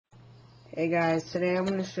Hey guys, today I'm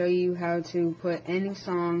going to show you how to put any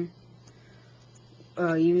song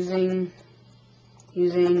using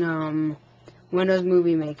Windows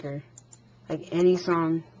Movie Maker. Like any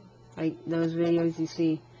song, like those videos you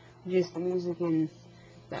see, just the music in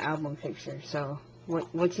the album picture. So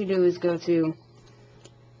what you do is go to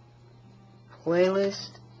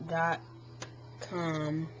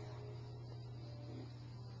playlist.com,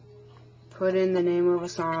 put in the name of a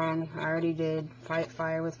song. I already did, Fight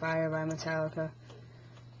Fire with Fire by Metallica.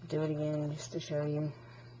 Do it again just to show you.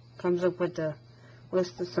 Comes up with the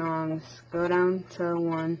list of songs. Go down to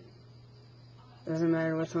one. Doesn't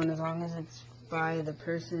matter which one, as long as it's by the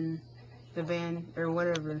person, the band, or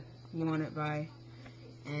whatever you want it by,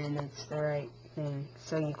 and it's the right thing.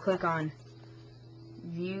 So you click on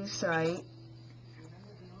View Site.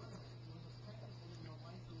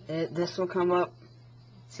 This will come up.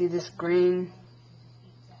 See this green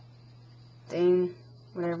thing,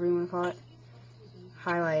 whatever you want to call it?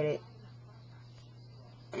 Highlight it.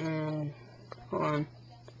 And hold on.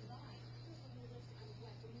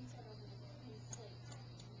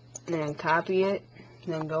 And then copy it.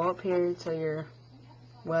 And then go up here to your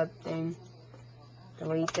web thing.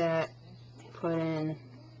 Delete that. Put in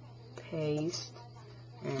paste.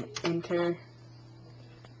 And enter.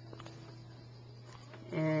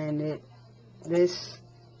 And this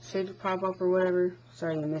should pop up or whatever.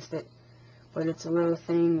 Sorry you missed it. But it's a little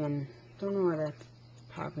thing, and don't know why that's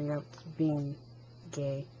popping up. It's being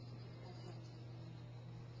gay.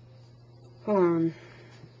 Hold on.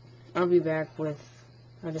 I'll be back with.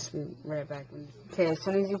 I'll just be right back. Okay, as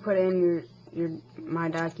soon as you put in your My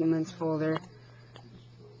Documents folder,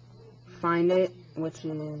 find it, which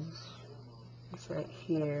is it's right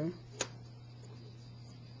here.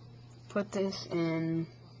 Put this in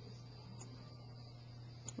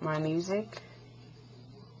My Music,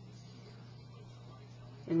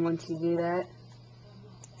 and once you do that,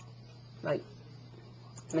 like,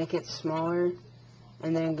 make it smaller,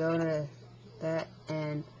 and then go to that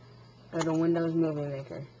and go to Windows Movie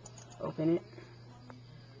Maker. Open it,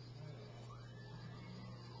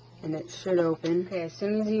 and it should open. Okay, as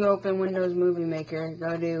soon as you open Windows Movie Maker,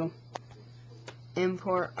 go to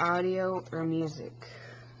Import Audio or Music.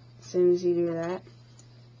 As soon as you do that,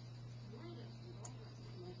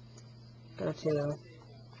 go to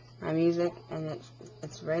My Music, and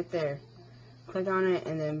it's right there. Click on it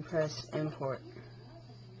and then press Import.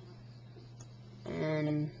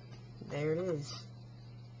 And there it is.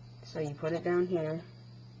 So you put it down here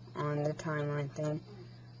on the timeline thing,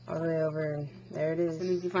 all the way over, and there it is. As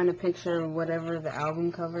soon as you find a picture of whatever the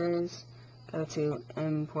album cover is, go to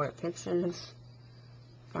Import Pictures,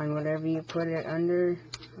 find whatever you put it under,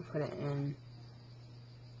 put it in.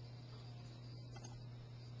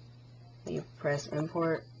 You press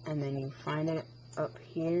Import, and then you find it up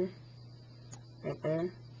here, right there,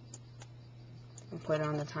 and put it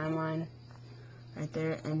on the timeline right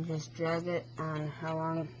there, and just drag it on how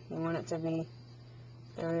long you want it to be.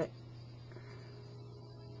 Throw it.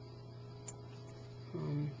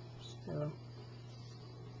 So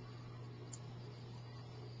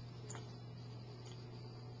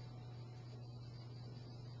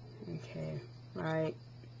okay, right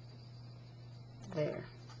there.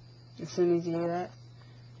 As soon as you do that,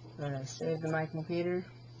 I'm gonna save to my computer.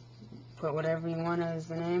 Put whatever you want as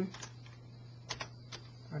the name.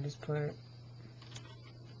 I'll just put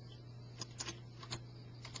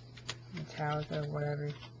Metallica,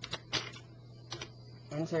 whatever.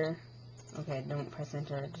 Enter. Okay, don't press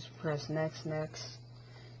enter. Just press next,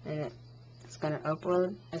 and it's gonna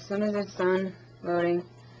upload. As soon as it's done loading,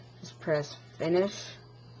 just press finish.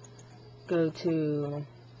 Go to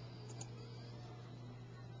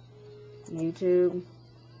YouTube.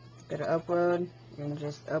 Go to upload, and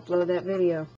just upload that video.